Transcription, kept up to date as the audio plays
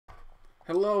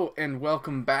Hello and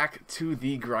welcome back to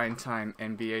the Grind Time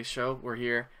NBA show. We're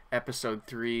here, episode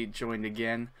 3, joined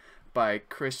again by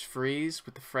Chris Freeze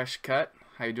with the fresh cut.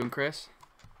 How you doing, Chris?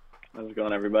 How's it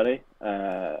going, everybody?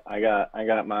 I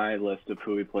got my list of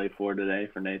who we play for today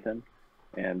for Nathan,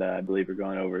 and I believe we're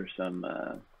going over some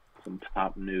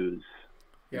top news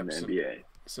in the NBA.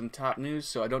 Some top news.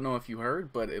 So I don't know if you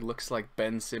heard, but it looks like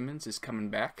Ben Simmons is coming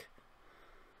back.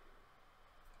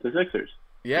 The Sixers.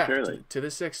 Yeah, surely. to the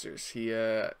Sixers.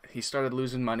 He started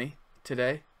losing money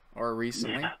today or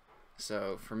recently,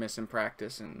 so for missing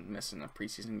practice and missing a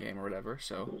preseason game or whatever.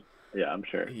 So Yeah, I'm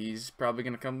sure. he's probably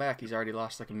gonna come back. He's already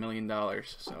lost like $1 million,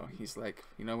 so he's like,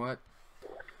 you know what?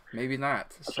 Maybe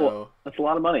not. That's a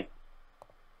lot of money.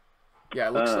 Yeah,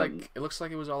 it looks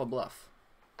like it was all a bluff,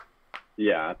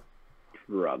 Yeah,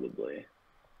 probably.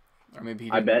 or maybe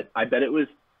he I didn't. bet it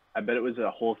was a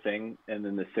whole thing, and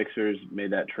then the Sixers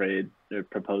made that trade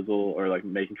proposal, or like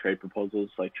making trade proposals,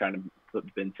 like trying to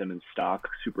put Ben Simmons' stock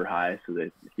super high, so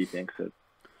that he thinks that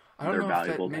they're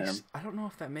valuable to him. I don't know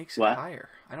if that makes What? it higher.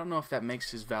 I don't know if that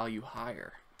makes his value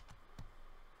higher.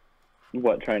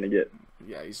 What, trying to get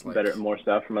Yeah, he's like more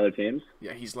stuff from other teams?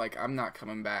 Yeah, he's like, I'm not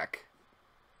coming back.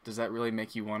 Does that really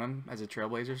make you want him as a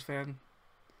Trailblazers fan?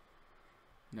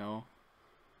 No.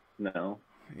 No.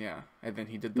 Yeah, and then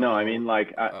he did the No, whole, I mean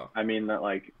like oh. I mean that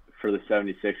like for the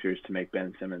 76ers to make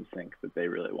Ben Simmons think that they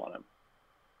really want him.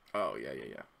 Oh, yeah.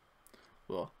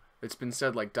 Well, it's been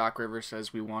said, like, Doc Rivers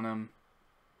says we want him.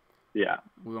 Yeah.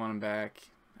 We want him back.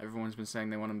 Everyone's been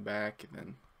saying they want him back, and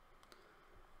then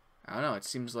I don't know, it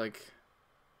seems like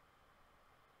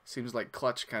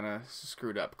Clutch kind of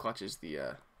screwed up. Clutch is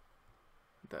the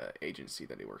agency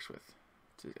that he works with.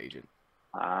 It's his agent.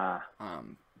 I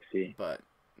see. But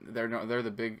they're the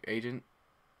big agent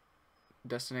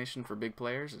destination for big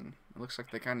players, and it looks like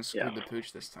they kind of screwed the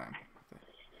pooch this time.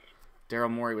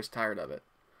 Daryl Morey was tired of it.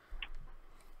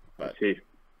 But I see.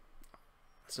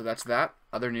 So that's that.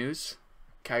 Other news: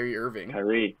 Kyrie Irving.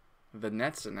 Kyrie. The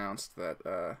Nets announced that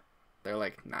they're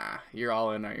like, nah, you're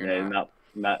all in or you're Yeah, not.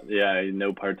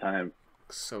 no part time.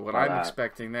 So what I'm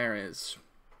expecting there is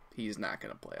he's not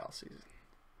gonna play all season.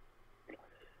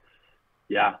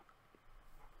 Yeah.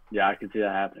 Yeah, I could see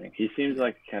that happening. He seems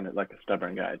like kind of like a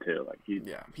stubborn guy too. Like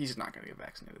he's not gonna get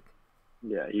vaccinated.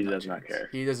 Yeah, he does not care.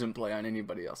 He doesn't play on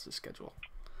anybody else's schedule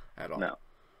at all. No.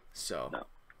 So No.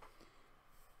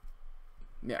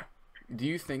 Yeah. Do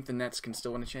you think the Nets can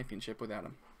still win a championship without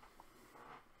him?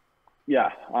 Yeah,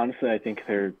 honestly, I think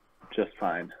they're just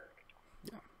fine.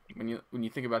 Yeah. When you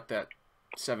think about that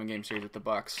 7-game series with the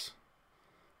Bucks,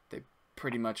 they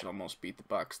pretty much almost beat the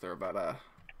Bucks. They're about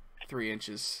 3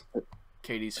 inches.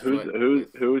 Katie's foot.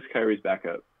 Who's Kyrie's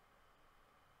backup?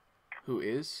 Who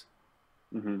is?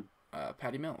 Mm-hmm.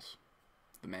 Patty Mills,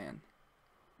 the man.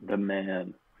 The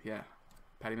man. Yeah,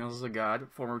 Patty Mills is a god,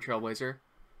 former Trailblazer.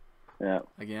 Yeah.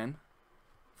 Again,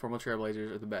 former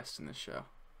Trailblazers are the best in this show.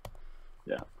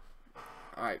 Yeah.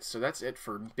 All right, so that's it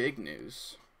for big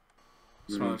news.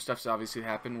 Some other stuff's obviously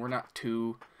happened. We're not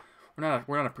a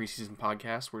preseason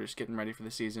podcast. We're just getting ready for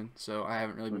the season, so I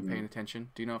haven't really been paying attention.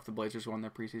 Do you know if the Blazers won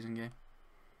their preseason game?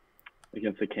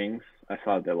 Against the Kings, I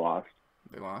thought they lost.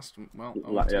 They lost. Well,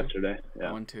 yesterday.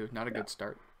 Yeah. 1-2. Not a good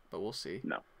start, but we'll see.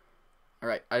 No. All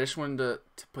right, I just wanted to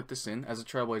put this in as a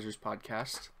Trailblazers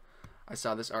podcast. I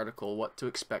saw this article, what to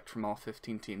expect from all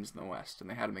 15 teams in the West, and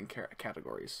they had them in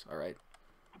categories, all right?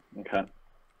 Okay.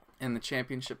 And the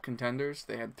championship contenders,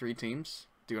 they had 3 teams.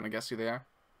 Do you want to guess who they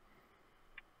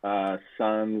are?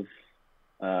 Suns,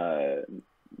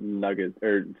 Nuggets,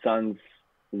 or Suns,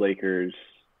 Lakers,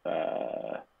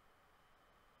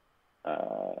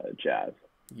 Jazz.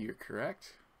 You're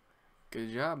correct.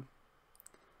 Good job.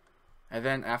 And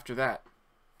then after that,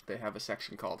 they have a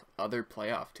section called Other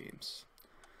Playoff Teams.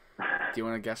 Do you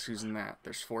want to guess who's in that?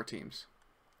 There's 4 teams.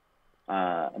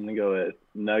 I'm going to go with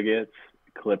Nuggets,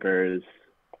 Clippers,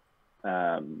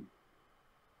 I'm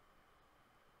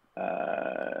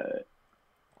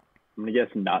going to guess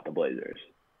not the Blazers.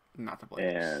 Not the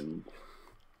Blazers. And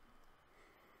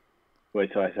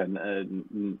wait, so I said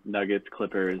Nuggets,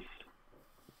 Clippers,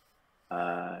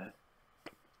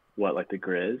 what, like the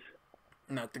Grizz?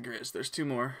 Not the Grizz. There's 2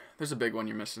 more. There's a big one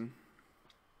you're missing.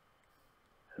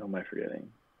 Who am I forgetting?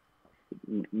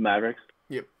 Mavericks?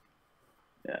 Yep.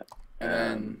 Yeah. And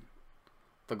then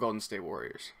the Golden State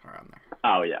Warriors are on there.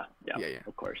 Oh, yeah. Yeah.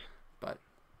 Of course. But,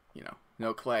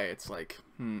 no Clay. It's like,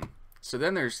 So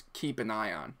then there's keep an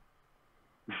eye on.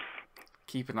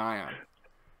 Keep an eye on.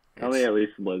 How many at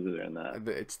least Blazers are in that?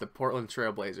 It's the Portland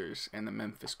Trailblazers and the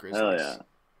Memphis Grizzlies. Oh, yeah.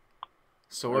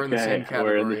 So we're in the same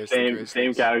category We're in the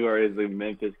same category as the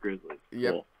Memphis Grizzlies.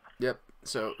 Yep. Cool. Yep.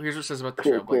 So here's what it says about the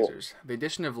Cool. Trailblazers. The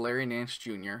addition of Larry Nance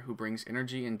Jr., who brings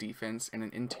energy and defense and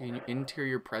an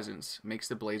interior presence, makes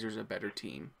the Blazers a better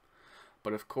team.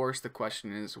 But of course, the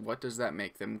question is, what does that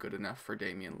make them good enough for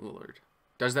Damian Lillard?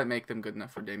 Does that make them good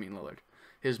enough for Damian Lillard?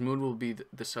 His mood will be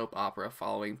the soap opera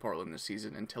following Portland this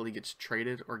season until he gets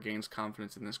traded or gains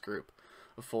confidence in this group.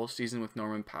 A full season with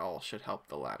Norman Powell should help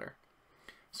the latter.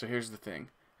 So here's the thing.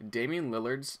 Damian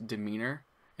Lillard's demeanor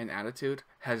and attitude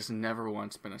has never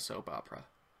once been a soap opera.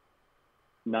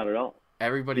 Not at all.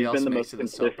 Everybody He's else been the makes most it a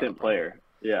soap opera. consistent player.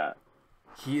 Yeah.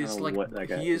 He is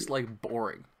like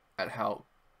boring at how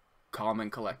calm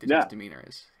and collected his demeanor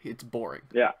is. It's boring.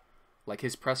 Yeah. Like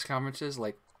his press conferences,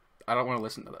 like I don't want to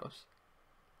listen to those.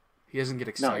 He doesn't get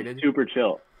excited. No, super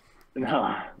chill.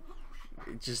 No.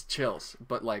 It just chills.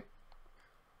 But like,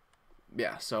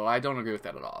 yeah. So I don't agree with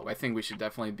that at all. I think we should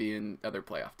definitely be in other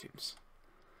playoff teams.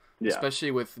 Yeah. Especially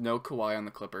with no Kawhi on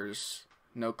the Clippers,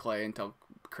 no Klay until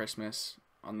Christmas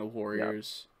on the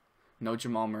Warriors, no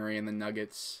Jamal Murray and the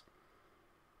Nuggets.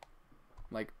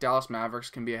 Like, Dallas Mavericks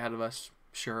can be ahead of us,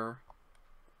 sure.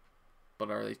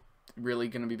 But are they really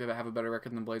going to have a better record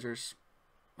than the Blazers?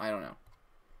 I don't know.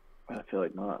 I feel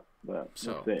like not, but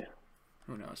we'll see.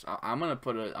 Who knows? I think I'm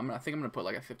gonna put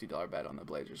like a $50 bet on the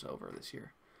Blazers over this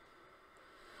year.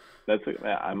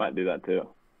 I might do that too.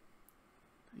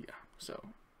 Yeah. So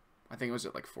I think it was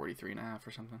at like 43.5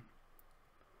 or something.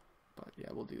 But yeah,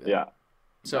 we'll do that. Yeah.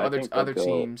 So other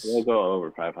teams. We'll go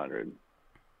over 500.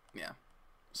 Yeah.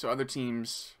 So other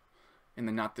teams in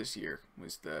the not this year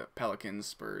was the Pelicans,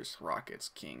 Spurs, Rockets,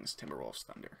 Kings, Timberwolves,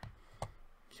 Thunder.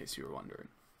 In case you were wondering.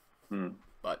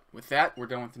 But with that, we're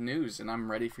done with the news, and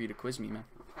I'm ready for you to quiz me, man.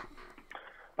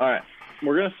 All right.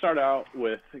 We're going to start out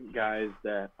with guys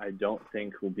that I don't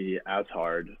think will be as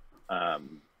hard.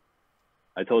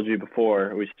 I told you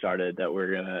before we started that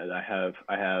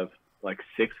I have like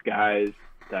 6 guys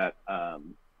that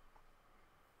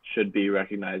should be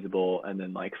recognizable, and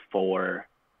then like 4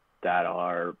 that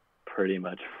are pretty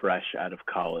much fresh out of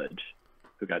college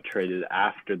who got traded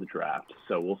after the draft.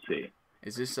 So we'll see.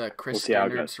 Is this Chris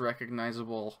Standards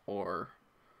recognizable or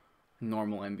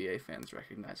normal NBA fans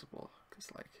recognizable? Because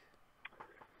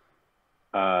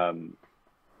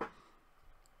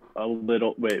a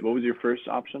little. Wait, what was your first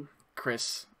option?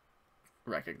 Chris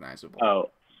recognizable.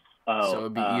 Oh. So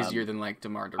it'd be easier than like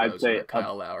DeMar DeRozan or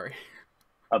Kyle Lowry.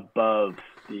 Above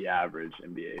the average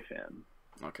NBA fan.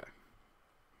 Okay.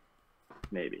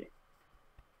 Maybe.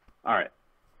 All right.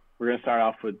 We're going to start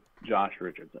off with Josh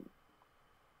Richardson.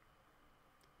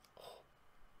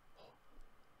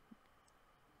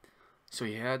 So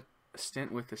he had a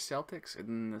stint with the Celtics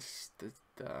and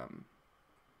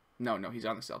No, he's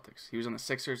on the Celtics. He was on the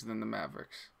Sixers and then the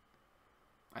Mavericks.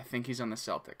 I think he's on the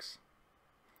Celtics.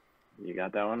 You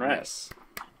got that one right. Yes.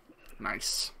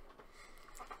 Nice.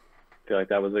 I feel like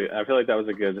that was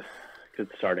a good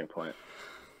starting point.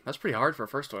 That's pretty hard for a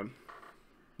first one.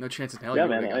 No chance in hell you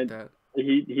would have got that.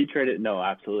 He traded. No,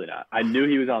 absolutely not. I knew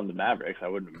he was on the Mavericks. I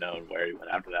wouldn't have known where he went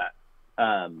after that.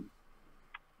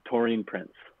 Taurean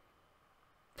Prince.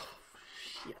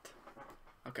 Shit.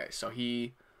 Okay, so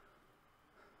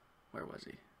where was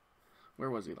he? Where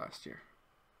was he last year?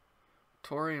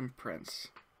 Taurean Prince.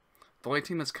 The only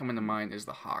team that's coming to mind is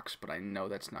the Hawks, but I know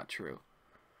that's not true.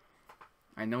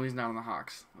 I know he's not on the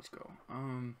Hawks. Let's go. Let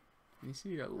me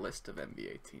see a list of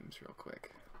NBA teams real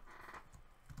quick.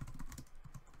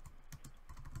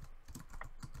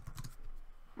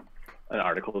 An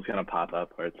article is gonna pop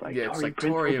up where it's like, yeah, it's like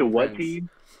Taurean Prince. What team?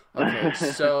 Okay,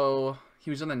 so he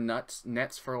was on the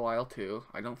Nets for a while too.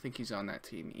 I don't think he's on that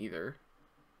team either.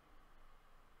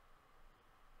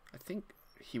 I think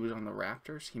he was on the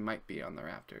Raptors. He might be on the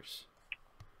Raptors.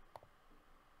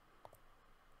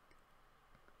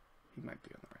 He might be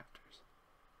on the Raptors.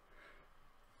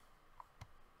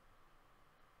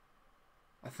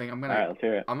 I think I'm gonna. All right, let's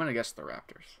hear it. I'm gonna guess the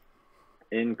Raptors.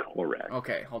 Incorrect.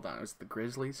 Okay, hold on. It was the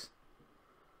Grizzlies.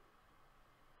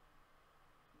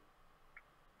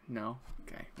 No.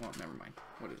 Okay. Well, never mind.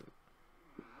 What is it?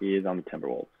 He is on the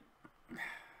Timberwolves.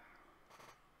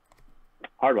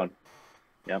 Hard one.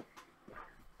 Yep.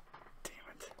 Damn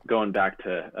it. Going back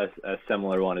to a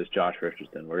similar one as Josh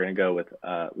Richardson, we're going to go with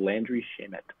Landry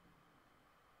Shamet.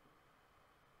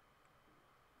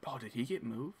 Oh, did he get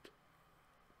moved?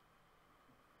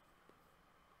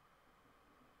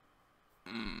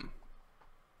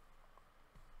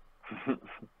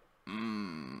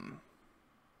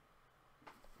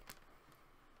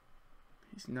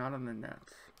 He's not on the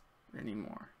Nets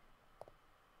anymore.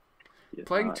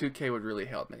 Playing 2K would really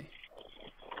help me.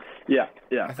 Yeah.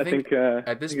 I think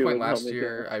at this point last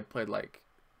year, I played like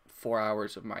 4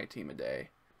 hours of my team a day.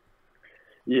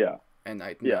 Yeah. and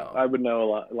I'd Yeah, know. I would know a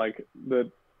lot. Like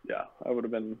I would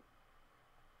have known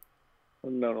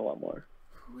a lot more.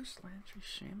 Who is Landry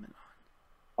Shaman on?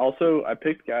 Also, I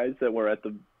picked guys that were at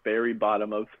the very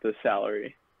bottom of the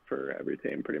salary for every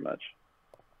team, pretty much.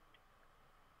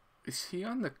 Is he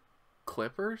on the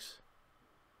Clippers?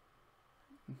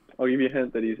 I'll give you a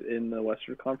hint that he's in the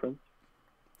Western Conference.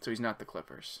 So he's not the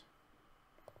Clippers.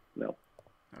 No.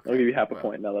 Okay. I'll give you half a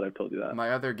point now that I've told you that.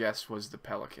 My other guess was the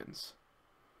Pelicans.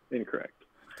 Incorrect.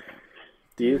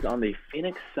 Damn. He is on the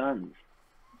Phoenix Suns.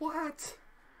 What?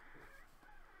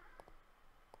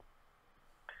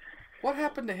 What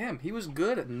happened to him? He was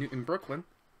good in Brooklyn.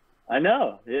 I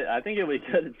know. I think he'll be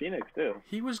good in Phoenix, too.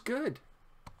 He was good.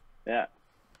 Yeah.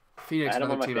 Phoenix, I had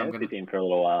him on my fantasy team for a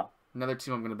little while. Another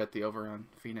team I'm going to bet the over on.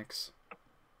 Phoenix.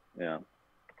 Yeah.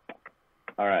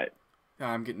 All right.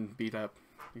 I'm getting beat up.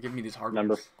 You're giving me these hard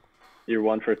Number ones. You're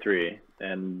 1 for 3,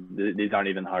 and these aren't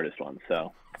even the hardest ones,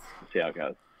 so let's see how it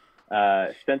goes.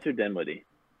 Spencer Dinwiddie.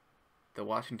 The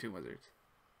Washington Wizards.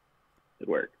 Good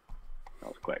work. That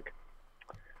was quick.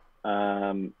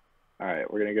 All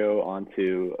right, we're going to go on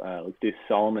to, let's do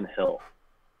Solomon Hill.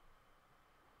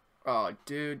 Oh,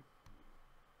 dude.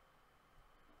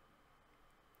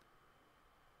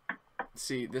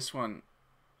 See, this one,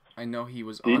 I know he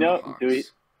was on the Hawks.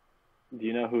 Do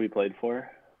you know who he played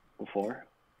for before?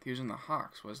 He was in the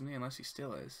Hawks, wasn't he? Unless he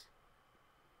still is.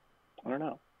 I don't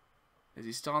know. Is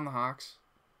he still on the Hawks?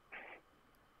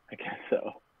 I guess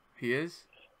so. He is?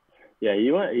 Yeah,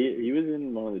 he was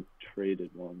in one of the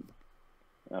traded ones.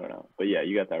 I don't know. But yeah,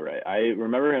 you got that right. I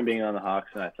remember him being on the Hawks,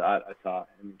 and I thought I saw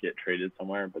him get traded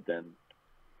somewhere, but then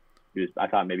I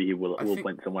thought maybe he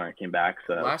went somewhere and came back.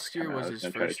 So last year was his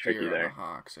first year on the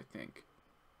Hawks, I think.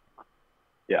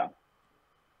 Yeah.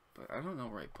 But I don't know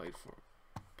where he played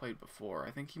before.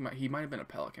 I think he might have been a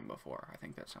Pelican before. I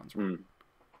think that sounds right.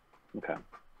 Okay.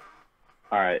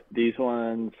 All right, these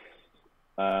ones.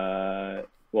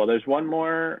 Well, there's one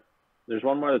more. There's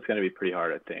one more that's going to be pretty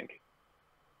hard, I think.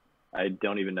 I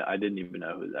don't even know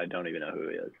who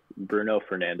he is. Bruno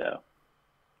Fernando.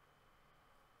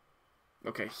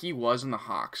 Okay, he was in the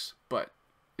Hawks, but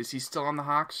is he still on the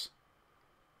Hawks?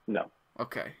 No.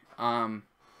 Okay. Where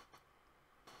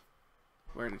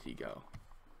did he go?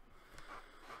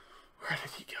 Where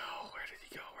did he go?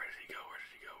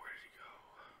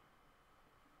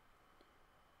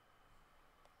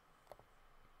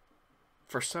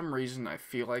 For some reason, I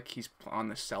feel like he's on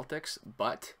the Celtics,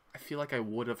 but I feel like I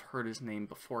would have heard his name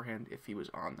beforehand if he was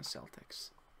on the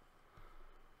Celtics.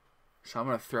 So I'm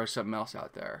going to throw something else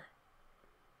out there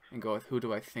and go with who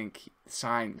do I think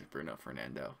signed Bruno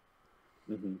Fernando?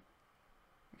 Mm-hmm.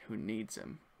 Who needs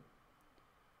him?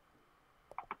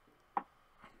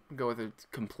 I'll go with a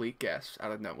complete guess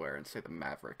out of nowhere and say the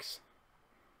Mavericks.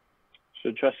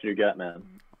 Should trust your gut,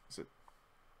 man. Is it?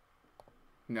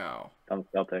 No. On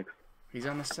the Celtics. He's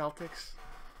on the Celtics?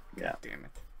 Yeah. God damn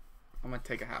it. I'm going to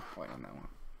take a half point on that one.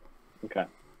 Okay.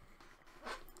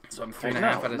 So I'm 3.5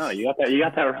 out of... No, you got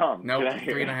that wrong. No,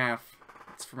 3.5.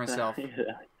 It's for myself.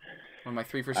 Yeah. Am I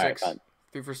 3 for 6? Right,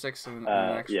 3 for 6 in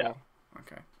the next yeah. ball?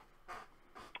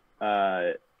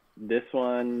 Okay. This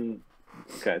one...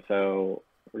 Okay, so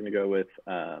we're going to go with...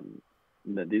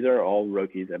 these are all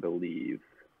rookies, I believe,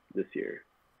 this year.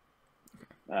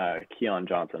 Keon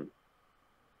Johnson.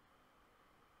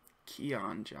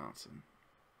 Keon Johnson.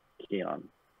 Keon.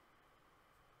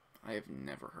 I have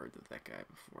never heard of that guy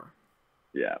before.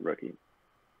 Yeah, rookie.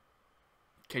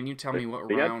 Can you tell me what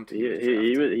round I think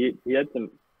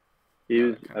he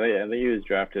was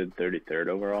drafted 33rd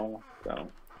overall. So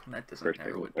that doesn't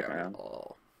narrow it down at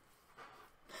all.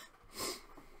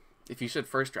 If you said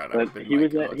first round, I would have been he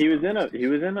was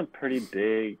in a pretty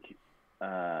big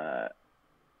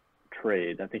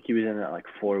trade. I think he was in that like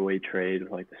 4-way trade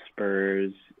with like the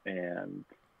Spurs and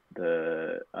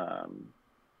the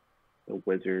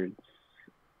Wizards.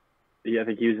 Yeah, I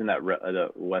think he was in that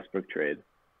the Westbrook trade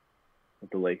with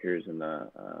the Lakers and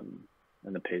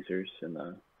the Pacers and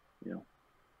the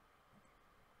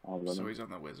all of them. So he's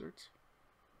on the Wizards.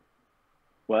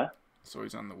 What? So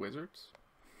he's on the Wizards?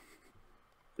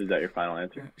 Is that your final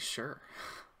answer? Sure.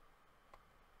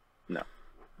 No.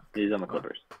 He's on the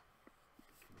Clippers.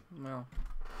 Well.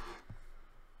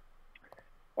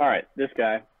 All right, this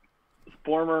guy,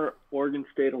 former Oregon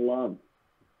State alum.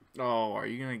 Oh, are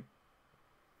you gonna?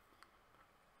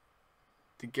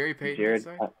 Did Gary Payton Jared?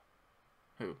 say?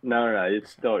 Who? No.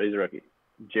 He's a rookie.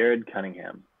 Jared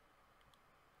Cunningham.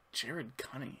 Jared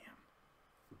Cunningham.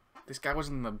 This guy was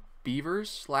in the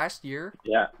Beavers last year.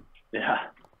 Yeah.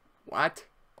 What?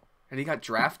 And he got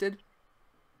drafted?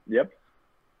 Yep. I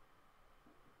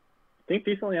think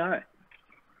decently high.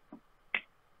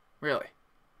 Really?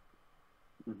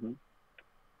 Mm-hmm.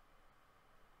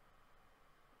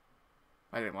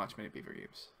 I didn't watch many Beaver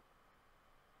games.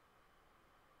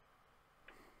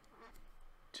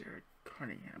 Jared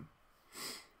Cunningham.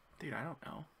 Dude, I don't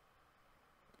know.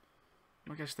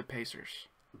 I guess the Pacers.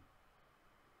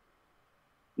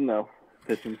 No,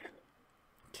 Pistons.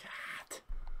 God.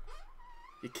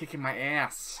 You're kicking my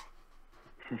ass.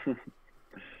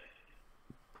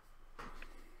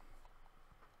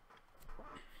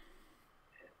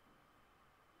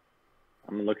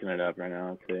 I'm looking it up right now.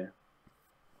 Let's see.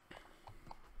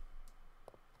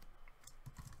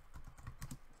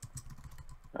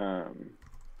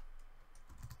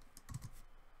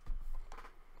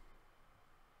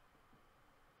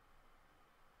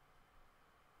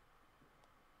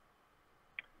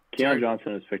 Keon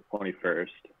Johnson is picked 21st.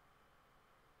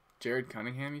 Jared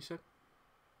Cunningham, you said?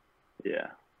 Yeah.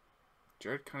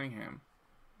 Jared Cunningham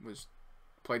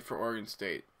played for Oregon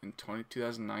State in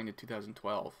 2009 to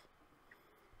 2012.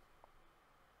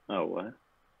 Oh, what?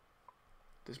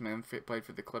 This man played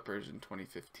for the Clippers in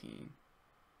 2015.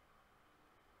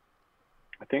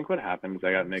 I think what happened is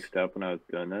I got mixed up when I was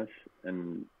doing this,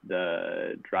 and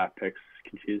the draft picks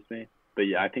confused me. But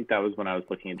yeah, I think that was when I was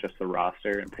looking at just the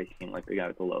roster and picking like the guy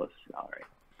with the lowest salary.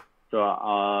 So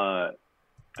I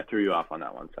threw you off on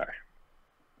that one. Sorry.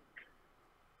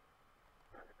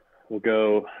 We'll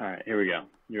go. All right, here we go.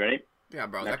 You ready? Yeah,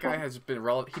 bro. Next that guy has been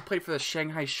relevant. He played for the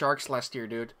Shanghai Sharks last year,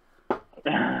 dude.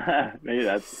 Maybe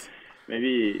I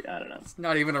don't know. It's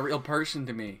not even a real person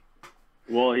to me.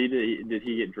 Well, did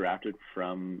he get drafted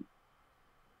from?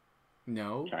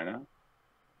 No. China.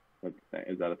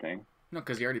 Is that a thing? No,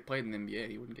 because he already played in the NBA.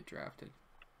 He wouldn't get drafted.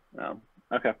 Oh,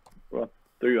 okay. Well,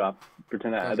 threw you off.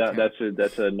 Pretend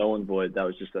that's a null and void. That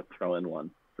was just a throw-in one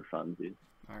for funsies.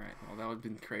 All right. Well, that would have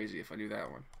been crazy if I knew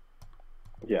that one.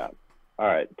 Yeah. All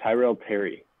right. Tyrell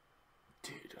Terry.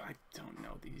 Dude, I don't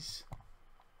know these.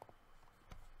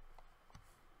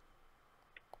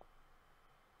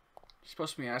 You're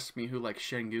supposed to be asking me who like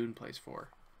Şengün plays for.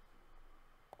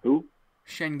 Who?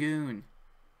 Şengün.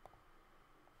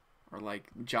 Or like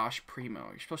Josh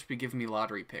Primo. You're supposed to be giving me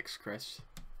lottery picks, Chris.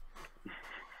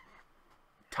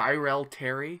 Tyrell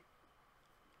Terry.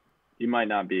 He might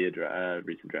not be a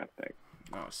recent draft pick.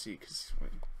 Oh, see,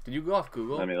 did you go off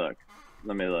Google? Let me look.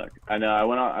 I know. I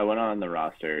went on the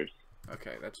rosters.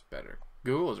 Okay, that's better.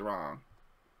 Google is wrong.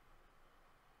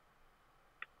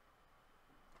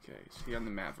 Okay, is he on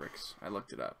the Mavericks? I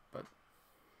looked it up, but.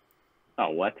 Oh,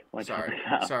 what?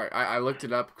 Sorry. I looked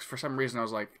it up. For some reason, I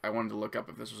was like, I wanted to look up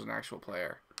if this was an actual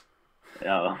player.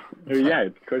 Oh, yeah,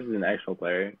 of course he's an actual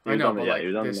player. He was on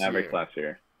the Mavericks last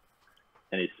year.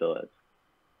 And he still is.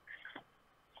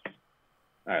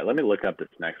 All right, let me look up this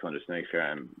next one just to make sure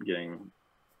I'm getting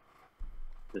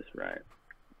this right.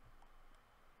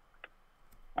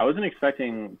 I wasn't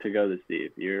expecting to go this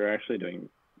deep. You're actually doing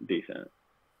decent.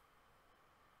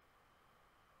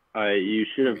 You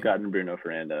should have gotten Bruno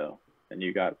Fernando. And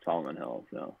you got Solomon Hill,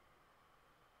 so.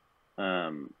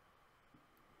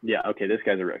 Yeah, okay, this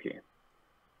guy's a rookie.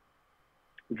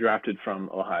 Drafted from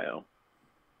Ohio.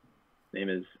 Name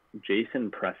is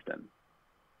Jason Preston.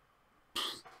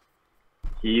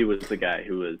 He was the guy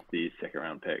who was the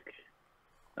second-round pick.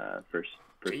 First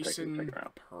Jason second round.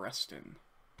 Preston.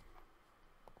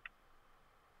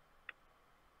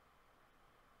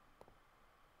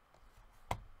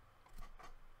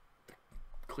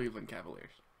 Cleveland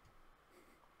Cavaliers.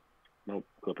 Nope,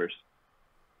 Clippers.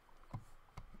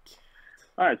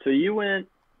 All right, so you went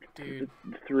Dude.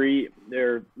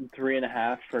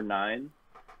 3.5 for 9.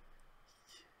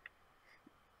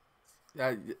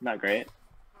 Not great.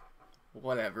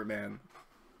 Whatever, man.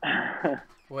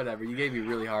 Whatever. You gave me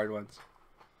really hard ones.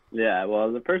 Yeah,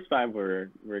 well, the first 5 were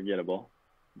gettable,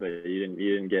 but you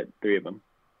didn't get 3 of them.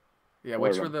 Yeah,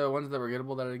 which were the ones that were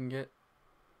gettable that I didn't get?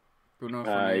 Bruno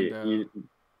Fernando.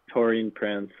 Taurean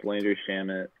Prince, Landry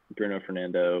Shamet, Bruno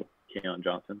Fernando, Keon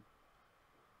Johnson.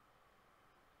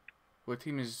 What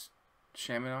team is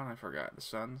Shamet on? I forgot. The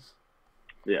Suns?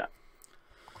 Yeah.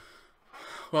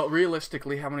 Well,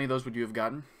 realistically, how many of those would you have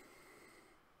gotten?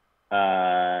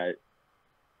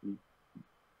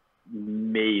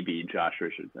 Maybe Josh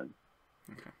Richardson.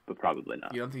 Okay. But probably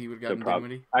not. You don't think you would have gotten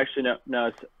Dinwiddie? Actually,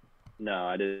 no,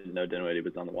 I didn't know Dinwiddie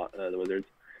was on the Wizards.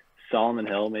 Solomon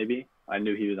Hill, maybe. I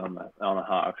knew he was on the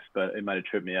Hawks, but it might have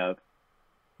tripped me up.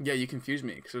 Yeah, you confused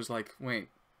me because it was like, wait,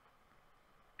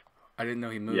 I didn't know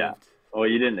he moved. Yeah. Well,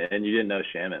 you didn't know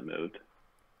Shamet moved.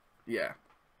 Yeah,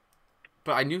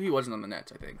 but I knew he wasn't on the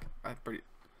Nets. I think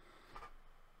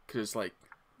because like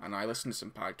I know I listen to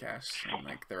some podcasts and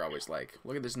like they're always like,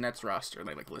 look at this Nets roster, and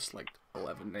they like list like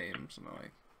 11 names, and I'm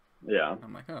like, Yeah.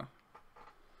 I'm like, oh.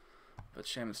 But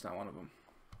Shaman's not one of them.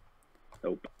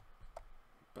 Nope.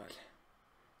 But,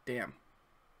 damn.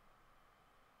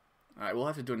 All right, we'll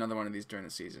have to do another one of these during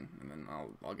the season, and then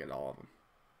I'll get all of them.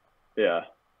 Yeah.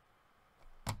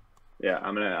 Yeah,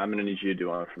 I'm gonna need you to do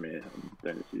one for me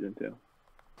during the season too.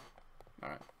 All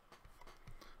right.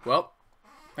 Well,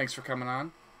 thanks for coming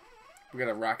on. We got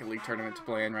a Rocket League tournament to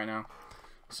play in right now,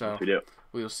 so Yes, we do.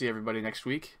 we'll see everybody next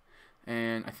week.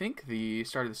 And I think the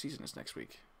start of the season is next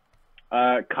week.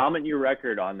 Comment your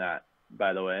record on that,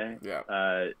 by the way.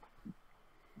 Yeah.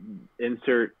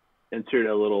 Insert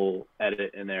a little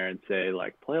edit in there and say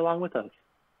like, play along with us,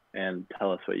 and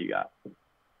tell us what you got.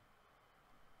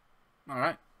 All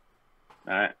right.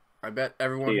 All right. I bet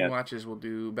everyone who watches will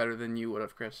do better than you would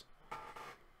have, Chris.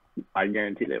 I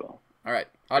guarantee they will. All right.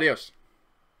 Adios.